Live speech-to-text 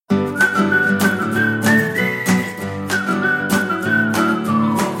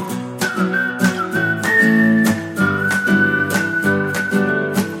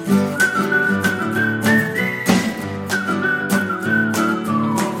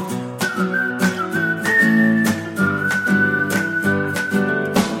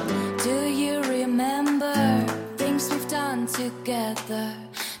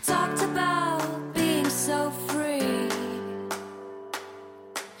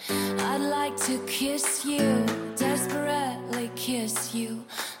I'd like to kiss you, desperately kiss you,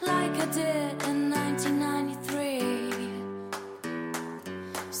 like I did in 1993.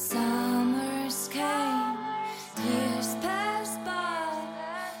 Summers came, years passed by,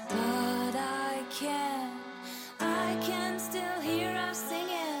 but I can still hear us singing.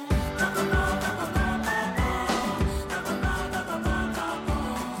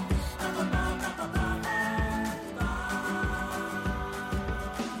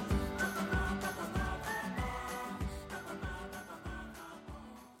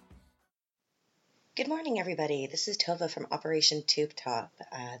 Good morning, everybody. This is Tova from Operation Tube Top,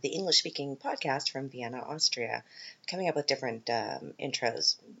 the English-speaking podcast from Vienna, Austria. Coming up with different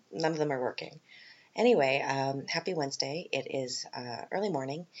intros. None of them are working. Anyway, happy Wednesday. It is early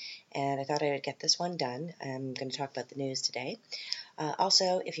morning, and I thought I would get this one done. I'm going to talk about the news today.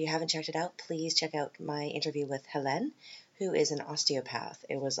 Also, if you haven't checked it out, please check out my interview with Hélène, who is an osteopath.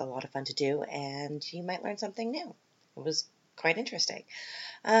 It was a lot of fun to do, and you might learn something new. It was quite interesting.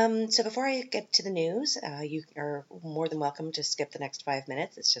 So before I get to the news, you are more than welcome to skip the next 5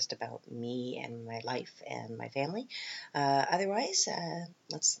 minutes. It's just about me and my life and my family. Otherwise,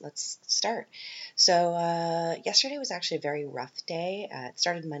 let's start. So yesterday was actually a very rough day. It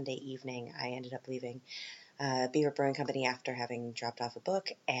started Monday evening. I ended up leaving Beaver Brewing Company after having dropped off a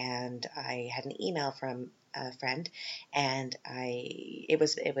book, and I had an email from a friend, and it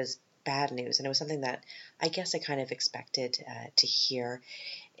was bad news, and it was something that I guess I kind of expected to hear.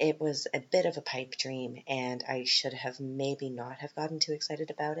 It was a bit of a pipe dream, and I should have maybe not have gotten too excited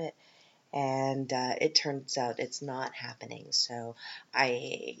about it, and it turns out it's not happening. So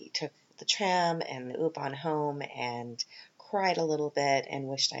I took the tram and the U-Bahn home and cried a little bit and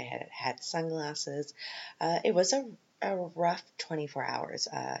wished I had had sunglasses. It was a rough 24 hours.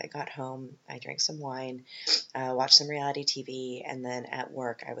 I got home, I drank some wine, watched some reality TV, and then at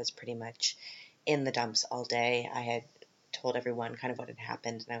work I was pretty much in the dumps all day. I had told everyone kind of what had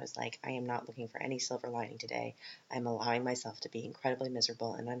happened, and I was like, I am not looking for any silver lining today. I'm allowing myself to be incredibly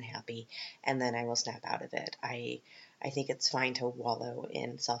miserable and unhappy, and then I will snap out of it. I think it's fine to wallow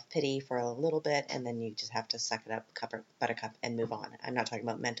in self-pity for a little bit, and then you just have to suck it up, buttercup, and move on. I'm not talking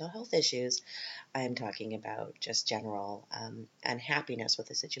about mental health issues. I'm talking about just general unhappiness with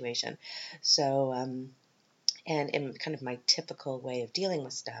the situation. So, and in kind of my typical way of dealing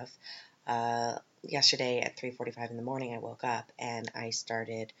with stuff, yesterday at 3:45 in the morning, I woke up and I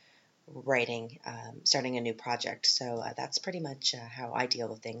started writing, starting a new project. So that's pretty much how I deal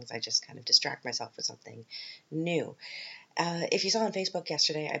with things. I just kind of distract myself with something new. If you saw on Facebook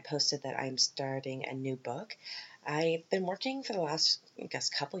yesterday, I posted that I'm starting a new book. I've been working for the last, I guess,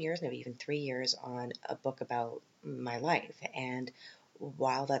 couple years, maybe even 3 years, on a book about my life. And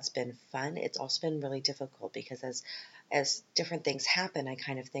while that's been fun, it's also been really difficult because as different things happen, I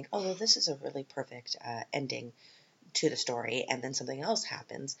kind of think, oh, well, this is a really perfect ending to the story, and then something else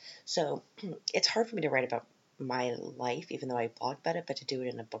happens. So it's hard for me to write about my life, even though I blog about it, but to do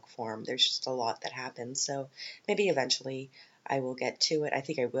it in a book form, there's just a lot that happens. So maybe eventually I will get to it. I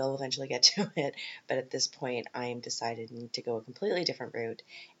think I will eventually get to it, but at this point I'm deciding to go a completely different route,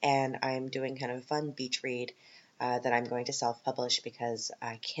 and I'm doing kind of a fun beach read that I'm going to self-publish because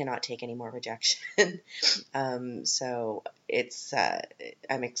I cannot take any more rejection. So it's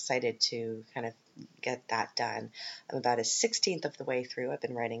I'm excited to kind of get that done. I'm about a 16th of the way through. I've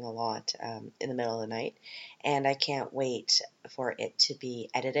been writing a lot in the middle of the night, and I can't wait for it to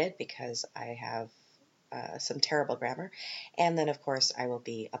be edited because I have some terrible grammar, and then of course I will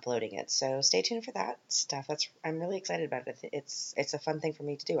be uploading it. So stay tuned for that stuff. I'm really excited about it. It's a fun thing for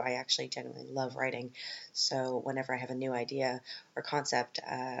me to do. I actually genuinely love writing. So whenever I have a new idea or concept,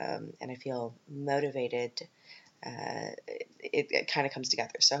 and I feel motivated, it kind of comes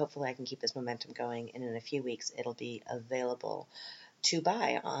together. So hopefully I can keep this momentum going, and in a few weeks it'll be available to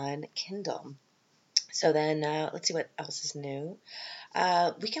buy on Kindle. So then let's see what else is new.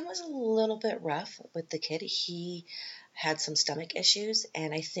 Weekend was a little bit rough with the kid. He had some stomach issues,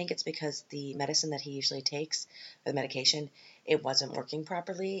 and I think it's because the medicine that he usually takes, the medication, it wasn't working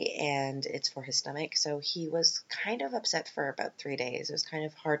properly, and it's for his stomach. So he was kind of upset for about 3 days. It was kind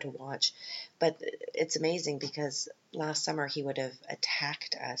of hard to watch, but it's amazing because last summer he would have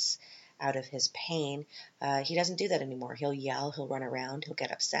attacked us out of his pain. He doesn't do that anymore. He'll yell, he'll run around, he'll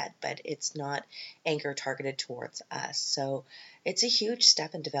get upset, but it's not anger targeted towards us. So it's a huge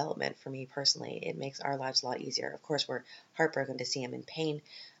step in development for me personally. It makes our lives a lot easier. Of course, we're heartbroken to see him in pain,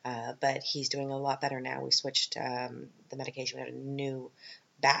 but he's doing a lot better now. We switched the medication. We had a new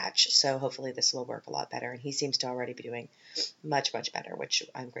batch. So hopefully this will work a lot better. And he seems to already be doing much, much better, which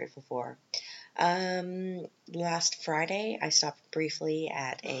I'm grateful for. Last Friday, I stopped briefly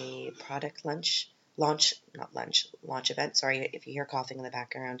at a product launch event. Sorry if you hear coughing in the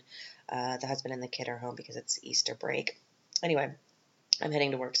background. The husband and the kid are home because it's Easter break. Anyway, I'm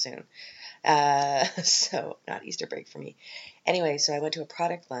heading to work soon. So not Easter break for me. Anyway, so I went to a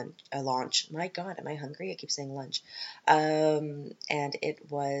product launch. My God, am I hungry? I keep saying lunch. And it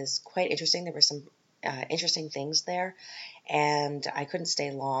was quite interesting. There were some interesting things there, and I couldn't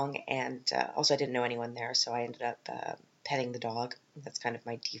stay long. And also, I didn't know anyone there, so I ended up petting the dog. That's kind of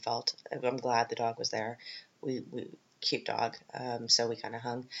my default. I'm glad the dog was there. We cute dog, so we kind of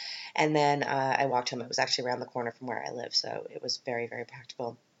hung. And then I walked home. It was actually around the corner from where I live, so it was very, very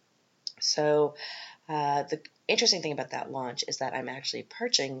practical. So the interesting thing about that launch is that I'm actually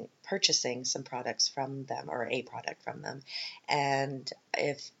purchasing some products from them, or a product from them. And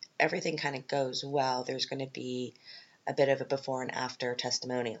if everything kind of goes well, there's going to be a bit of a before and after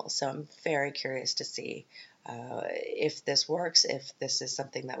testimonial. So I'm very curious to see if this works, if this is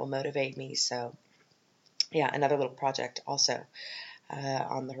something that will motivate me. So yeah, another little project also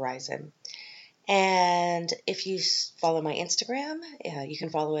on the horizon. And if you follow my Instagram, you can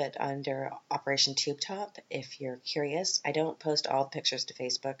follow it under Operation Tube Top if you're curious. I don't post all the pictures to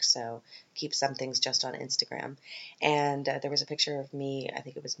Facebook, so keep some things just on Instagram. And there was a picture of me, I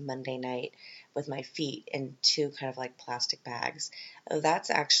think it was Monday night, with my feet in two kind of like plastic bags. That's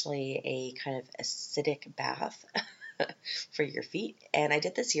actually a kind of acidic bath for your feet. And I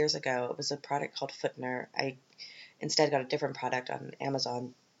did this years ago. It was a product called Footner. I instead got a different product on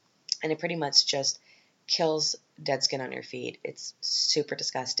Amazon, and it pretty much just kills dead skin on your feet. It's super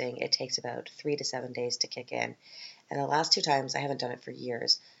disgusting. It takes about 3 to 7 days to kick in. And the last two times, I haven't done it for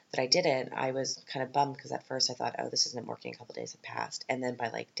years, that I did it, I was kind of bummed because at first I thought, oh, this isn't working. A couple days had passed. And then by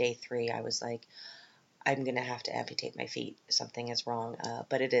like day 3, I was like, I'm going to have to amputate my feet. Something is wrong.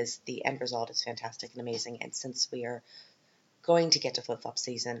 But the end result is fantastic and amazing. And since we are going to get to flip-flop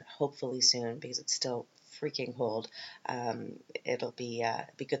season, hopefully soon, because it's still freaking cold. It'll be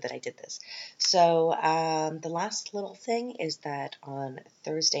good that I did this. So the last little thing is that on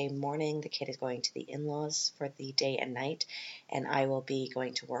Thursday morning, the kid is going to the in-laws for the day and night, and I will be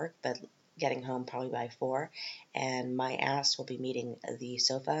going to work, but getting home probably by 4, and my ass will be meeting the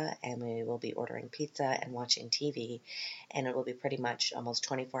sofa, and we will be ordering pizza and watching TV, and it will be pretty much almost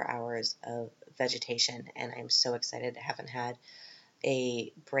 24 hours of vegetation, and I'm so excited. I haven't had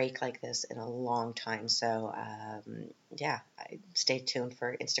a break like this in a long time, so yeah, stay tuned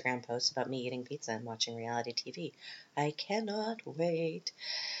for Instagram posts about me eating pizza and watching reality TV. I cannot wait.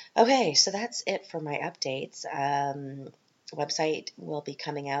 Okay, so that's it for my updates. Website will be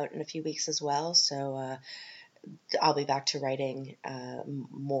coming out in a few weeks as well, so I'll be back to writing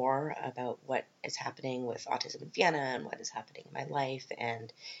more about what is happening with autism in Vienna and what is happening in my life,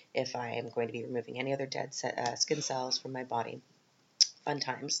 and if I am going to be removing any other dead skin cells from my body. Fun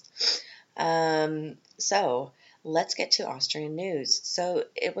times. So let's get to Austrian news. So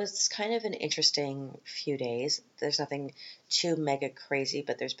it was kind of an interesting few days. There's nothing too mega crazy,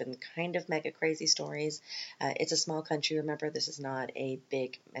 but there's been kind of mega crazy stories. It's a small country, remember, this is not a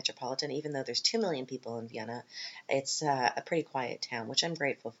big metropolitan, even though there's 2 million people in Vienna. It's a pretty quiet town, which I'm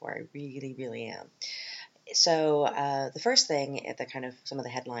grateful for. I really, really am. So the first thing, the kind of some of the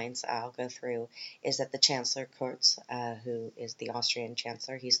headlines I'll go through, is that the Chancellor Kurz, who is the Austrian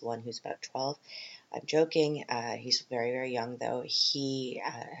Chancellor, he's the one who's about 12. I'm joking. He's very, very young, though. He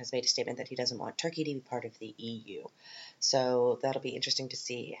has made a statement that he doesn't want Turkey to be part of the EU. So that'll be interesting to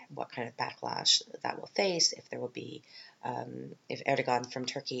see what kind of backlash that will face, if there will be, if Erdogan from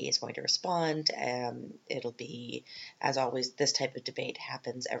Turkey is going to respond. It'll be, as always, this type of debate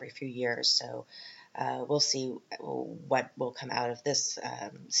happens every few years, so we'll see what will come out of this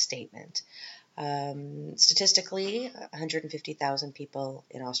statement. Statistically, 150,000 people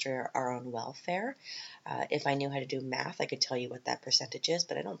in Austria are on welfare. If I knew how to do math, I could tell you what that percentage is,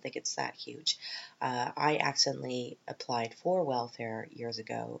 but I don't think it's that huge. I accidentally applied for welfare years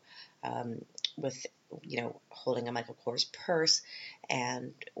ago with, holding a Michael Kors purse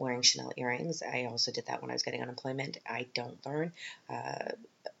and wearing Chanel earrings. I also did that when I was getting unemployment. I don't learn.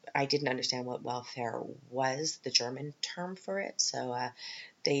 I didn't understand what welfare was, the German term for it, so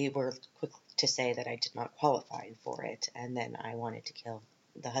they were quick to say that I did not qualify for it, and then I wanted to kill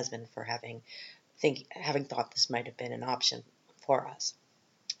the husband for having thought this might have been an option for us.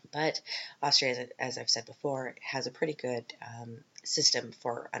 But Austria, as I've said before, has a pretty good system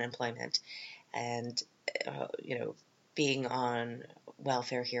for unemployment, and being on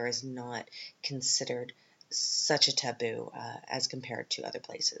welfare here is not considered such a taboo as compared to other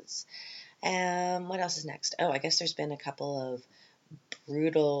places. What else is next? Oh, I guess there's been a couple of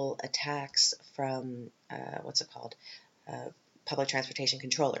brutal attacks from what's it called? Public transportation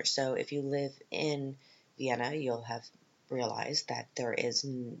controllers. So if you live in Vienna, you'll have realized that there is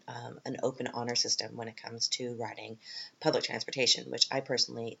an open honor system when it comes to riding public transportation, which I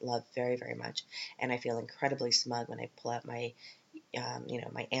personally love very, very much. And I feel incredibly smug when I pull out my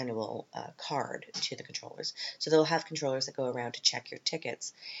my annual card to the controllers. So they'll have controllers that go around to check your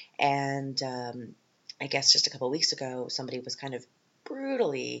tickets. And I guess just a couple of weeks ago, somebody was kind of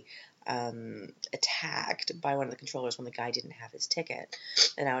brutally attacked by one of the controllers when the guy didn't have his ticket.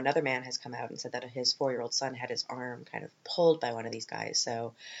 And now another man has come out and said that his 4-year-old son had his arm kind of pulled by one of these guys.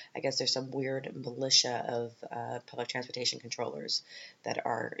 So I guess there's some weird militia of public transportation controllers that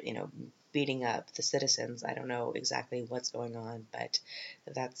are, beating up the citizens. I don't know exactly what's going on, but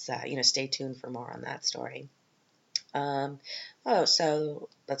that's, stay tuned for more on that story. So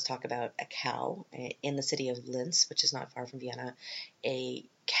let's talk about a cow. In the city of Linz, which is not far from Vienna, a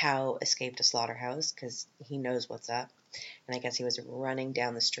cow escaped a slaughterhouse because he knows what's up. And I guess he was running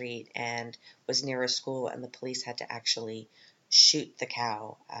down the street and was near a school, and the police had to actually shoot the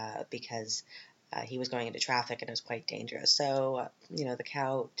cow because he was going into traffic and it was quite dangerous. So, the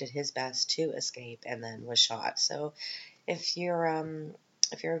cow did his best to escape and then was shot. So if you're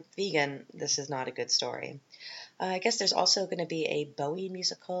a vegan, this is not a good story. I guess there's also going to be a Bowie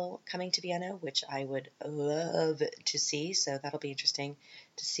musical coming to Vienna, which I would love to see. So that'll be interesting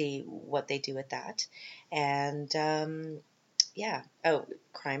to see what they do with that. And yeah. Oh,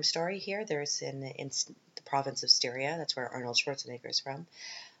 crime story here. There's in the province of Styria. That's where Arnold Schwarzenegger is from.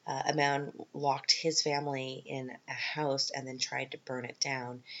 A man locked his family in a house and then tried to burn it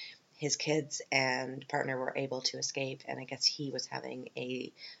down. His kids and partner were able to escape, and I guess he was having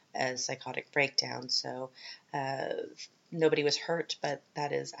a psychotic breakdown. So nobody was hurt, but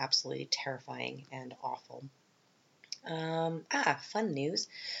that is absolutely terrifying and awful. Fun news.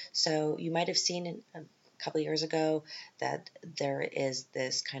 So you might have seen a couple of years ago that there is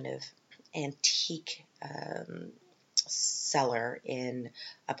this kind of antique seller in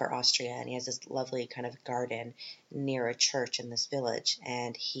Upper Austria, and he has this lovely kind of garden near a church in this village,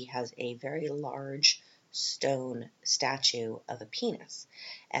 and he has a very large stone statue of a penis.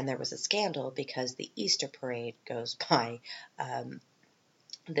 And there was a scandal because the Easter parade goes by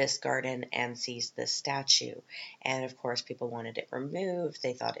this garden and sees this statue. And of course, people wanted it removed.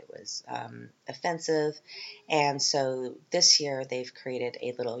 They thought it was offensive. And so this year they've created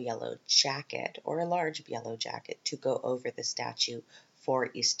a little yellow jacket or a large yellow jacket to go over the statue for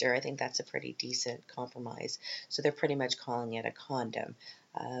Easter. I think that's a pretty decent compromise. So they're pretty much calling it a condom.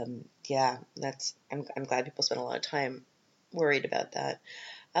 Yeah, I'm glad people spent a lot of time worried about that.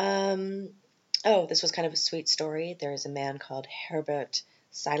 This was kind of a sweet story. There is a man called Herbert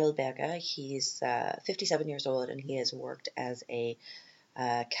Seidelberger. He's 57 years old, and he has worked as a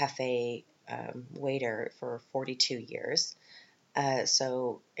cafe waiter for 42 years.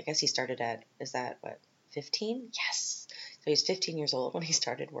 So I guess he started at, 15? Yes. So he's 15 years old when he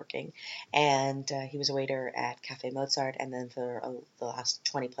started working, and he was a waiter at Cafe Mozart, and then for the last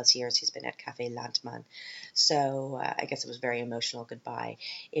 20 plus years he's been at Cafe Landmann. So I guess it was a very emotional goodbye.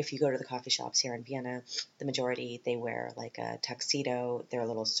 If you go to the coffee shops here in Vienna, the majority, they wear like a tuxedo. They're a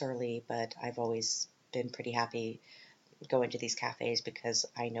little surly, but I've always been pretty happy going to these cafes because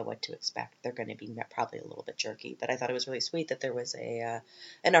I know what to expect. They're going to be probably a little bit jerky, but I thought it was really sweet that there was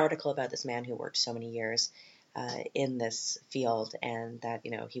an article about this man who worked so many years in this field, and that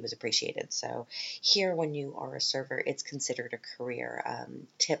he was appreciated. So here, when you are a server, it's considered a career.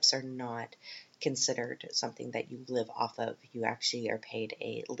 Tips are not considered something that you live off of. You actually are paid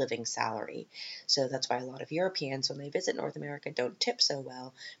a living salary. So that's why a lot of Europeans, when they visit North America, don't tip so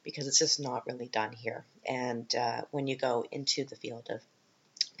well, because it's just not really done here. And when you go into the field of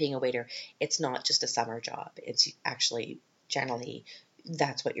being a waiter, it's not just a summer job. It's actually generally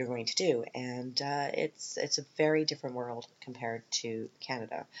that's what you're going to do, and it's a very different world compared to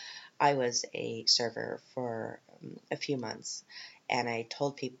Canada. I was a server for a few months, and I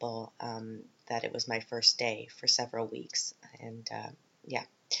told people that it was my first day for several weeks, and yeah.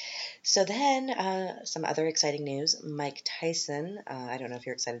 So then, some other exciting news. Mike Tyson, I don't know if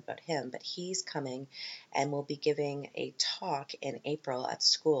you're excited about him, but he's coming and will be giving a talk in April at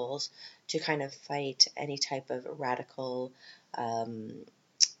schools to kind of fight any type of radical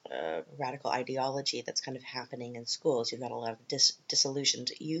ideology that's kind of happening in schools. You've got a lot of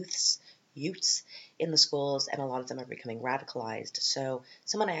disillusioned youths in the schools, and a lot of them are becoming radicalized. So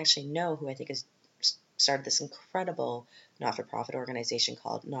someone I actually know who I think has started this incredible not-for-profit organization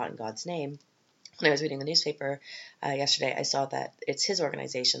called Not in God's Name, when I was reading the newspaper yesterday, I saw that it's his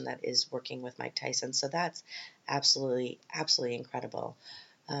organization that is working with Mike Tyson. So that's absolutely, absolutely incredible.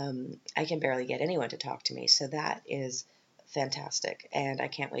 I can barely get anyone to talk to me. So that is fantastic. And I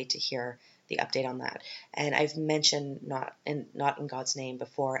can't wait to hear the update on that. And I've mentioned Not in God's Name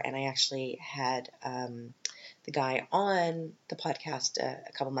before, and I actually had the guy on the podcast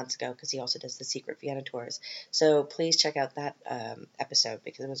a couple months ago because he also does the Secret Vienna tours. So please check out that episode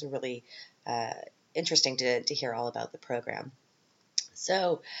because it was a really interesting to hear all about the program.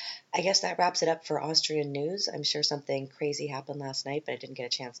 So I guess that wraps it up for Austrian news. I'm sure something crazy happened last night, but I didn't get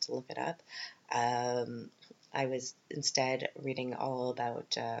a chance to look it up. I was instead reading all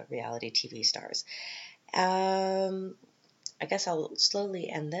about reality TV stars. I guess I'll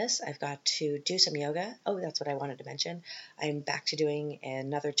slowly end this. I've got to do some yoga. Oh, that's what I wanted to mention. I'm back to doing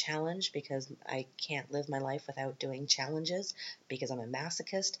another challenge because I can't live my life without doing challenges because I'm a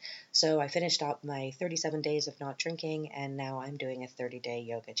masochist. So I finished up my 37 days of not drinking, and now I'm doing a 30-day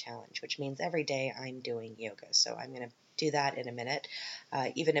yoga challenge, which means every day I'm doing yoga. So I'm going to do that in a minute.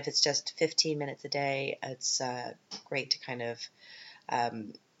 Even if it's just 15 minutes a day, it's great to kind of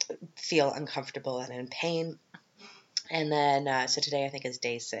feel uncomfortable and in pain. And then, so today I think is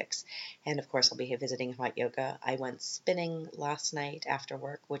day 6. And of course, I'll be visiting hot yoga. I went spinning last night after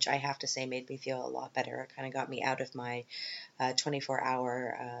work, which I have to say made me feel a lot better. It kind of got me out of my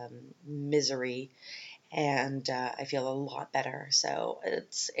 24-hour misery. And I feel a lot better. So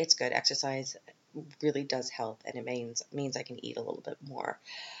it's good. Exercise really does help. And it means I can eat a little bit more.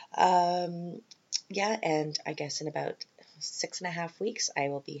 Yeah, and I guess in about 6.5 weeks, I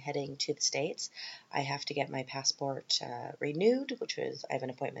will be heading to the States. I have to get my passport renewed, I have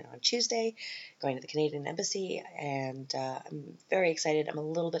an appointment on Tuesday, going to the Canadian Embassy, and I'm very excited. I'm a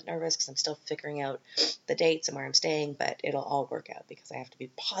little bit nervous because I'm still figuring out the dates and where I'm staying, but it'll all work out because I have to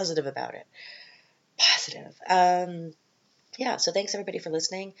be positive about it. Positive. Yeah, so thanks everybody for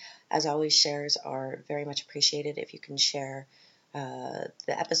listening. As always, shares are very much appreciated. If you can share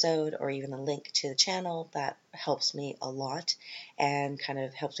the episode or even a link to the channel, that helps me a lot and kind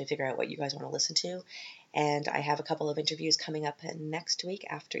of helps me figure out what you guys want to listen to. And I have a couple of interviews coming up next week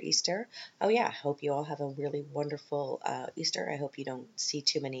after Easter. Oh yeah, hope you all have a really wonderful Easter. I hope you don't see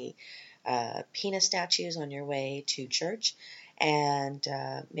too many penis statues on your way to church. And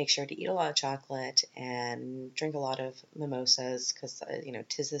make sure to eat a lot of chocolate and drink a lot of mimosas because,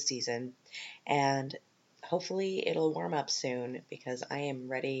 'tis the season. And hopefully it'll warm up soon because I am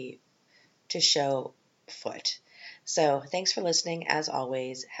ready to show foot. So thanks for listening. As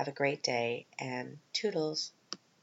always, have a great day and toodles.